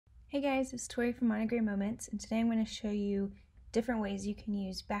Hey guys, it's Tori from Monogram Moments, and today I'm going to show you different ways you can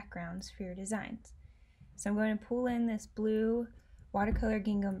use backgrounds for your designs. So I'm going to pull in this blue watercolor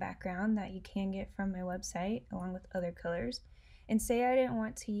gingham background that you can get from my website along with other colors, and say I didn't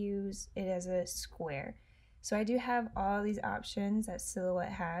want to use it as a square. So I do have all these options that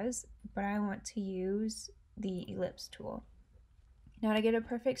Silhouette has, but I want to use the ellipse tool. Now to get a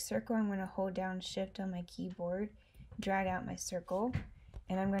perfect circle, I'm going to hold down Shift on my keyboard, drag out my circle,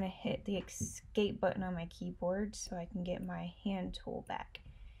 and I'm going to hit the escape button on my keyboard so I can get my hand tool back.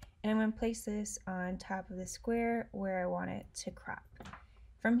 And I'm going to place this on top of the square where I want it to crop.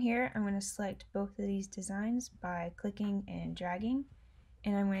 From here, I'm going to select both of these designs by clicking and dragging,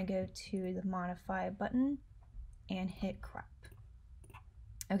 and I'm going to go to the modify button and hit crop.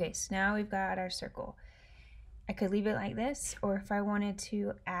 Okay, so now we've got our circle. I could leave it like this, or if I wanted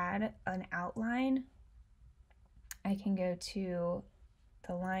to add an outline, I can go to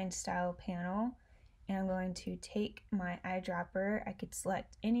the line style panel, and I'm going to take my eyedropper. I could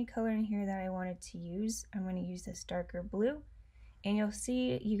select any color in here that I wanted to use. I'm going to use this darker blue, and you'll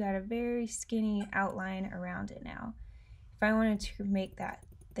see you got a very skinny outline around it now. If I wanted to make that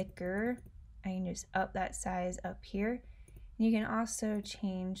thicker, I can just up that size up here. You can also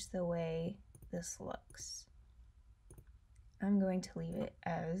change the way this looks. I'm going to leave it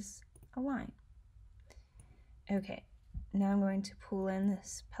as a line. Okay. Now I'm going to pull in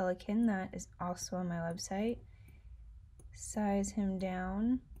this pelican that is also on my website, size him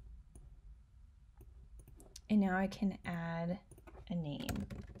down, and now I can add a name.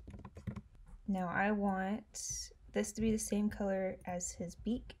 Now I want this to be the same color as his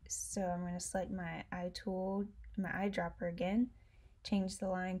beak, so I'm going to select my eye tool, my eyedropper again, change the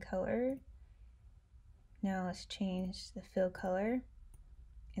line color. Now let's change the fill color,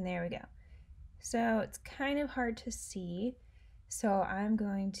 and there we go. So it's kind of hard to see, so I'm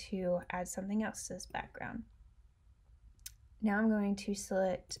going to add something else to this background. Now I'm going to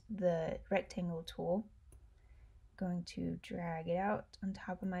select the rectangle tool, I'm going to drag it out on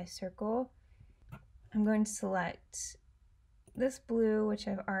top of my circle. I'm going to select this blue, which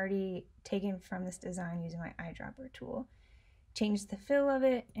I've already taken from this design using my eyedropper tool, change the fill of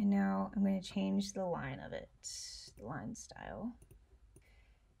it, and now I'm going to change the line of it, the line style.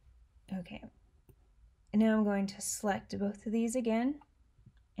 Okay. And now I'm going to select both of these again,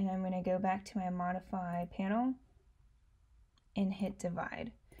 and I'm going to go back to my modify panel and hit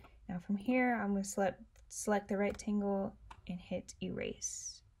divide. Now from here, I'm going to select the rectangle and hit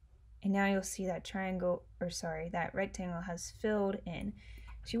erase. And now you'll see that that rectangle has filled in.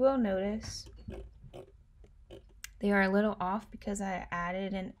 But you will notice they are a little off because I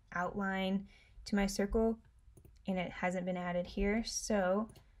added an outline to my circle and it hasn't been added here. So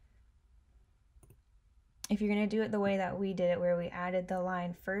if you're going to do it the way that we did it, where we added the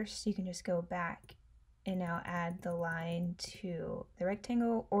line first, you can just go back and now add the line to the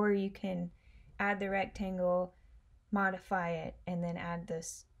rectangle, or you can add the rectangle, modify it, and then add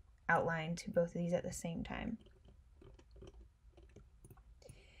this outline to both of these at the same time.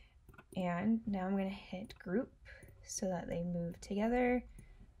 And now I'm going to hit group so that they move together.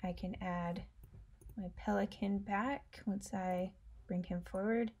 I can add my pelican back once I bring him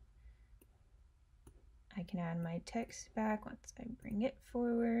forward. I can add my text back once I bring it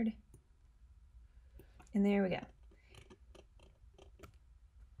forward. And there we go.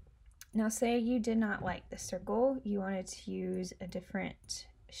 Now say you did not like the circle, you wanted to use a different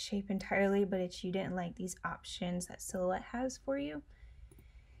shape entirely, but you didn't like these options that Silhouette has for you.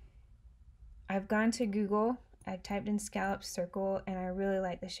 I've gone to Google, I've typed in scallop circle, and I really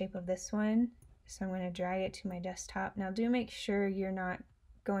like the shape of this one, so I'm going to drag it to my desktop. Now do make sure you're not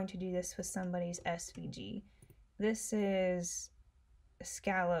going to do this with somebody's SVG. This is a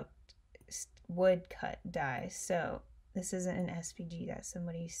scalloped woodcut die, so this isn't an SVG that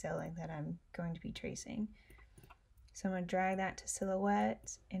somebody's selling that I'm going to be tracing. So I'm going to drag that to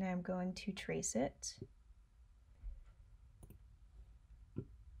Silhouette and I'm going to trace it.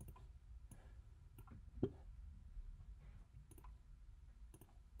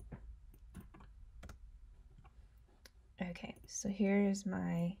 Okay, so here's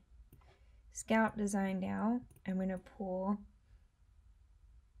my scallop design now. I'm going to pull.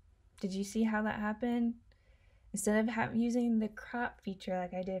 Did you see how that happened? Instead of using the crop feature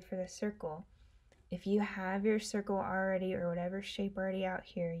like I did for the circle, if you have your circle already or whatever shape already out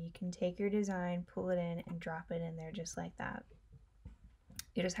here, you can take your design, pull it in, and drop it in there just like that.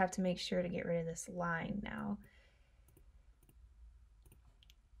 You just have to make sure to get rid of this line now.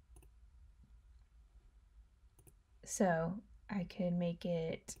 So I could make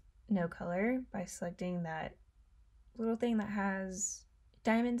it no color by selecting that little thing that has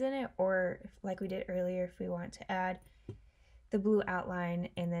diamonds in it, or like we did earlier, if we want to add the blue outline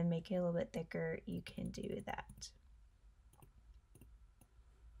and then make it a little bit thicker, you can do that.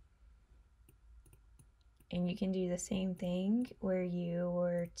 And you can do the same thing where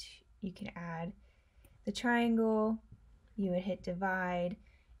you can add the triangle, you would hit divide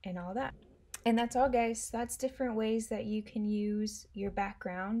and all that. And that's all, guys. That's different ways that you can use your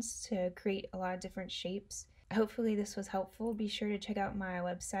backgrounds to create a lot of different shapes. Hopefully this was helpful. Be sure to check out my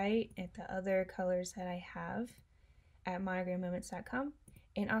website and the other colors that I have at monogrammoments.com.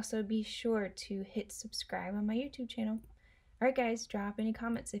 And also be sure to hit subscribe on my YouTube channel. Alright guys, drop any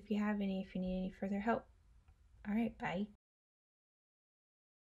comments if you have any, if you need any further help. Alright, bye.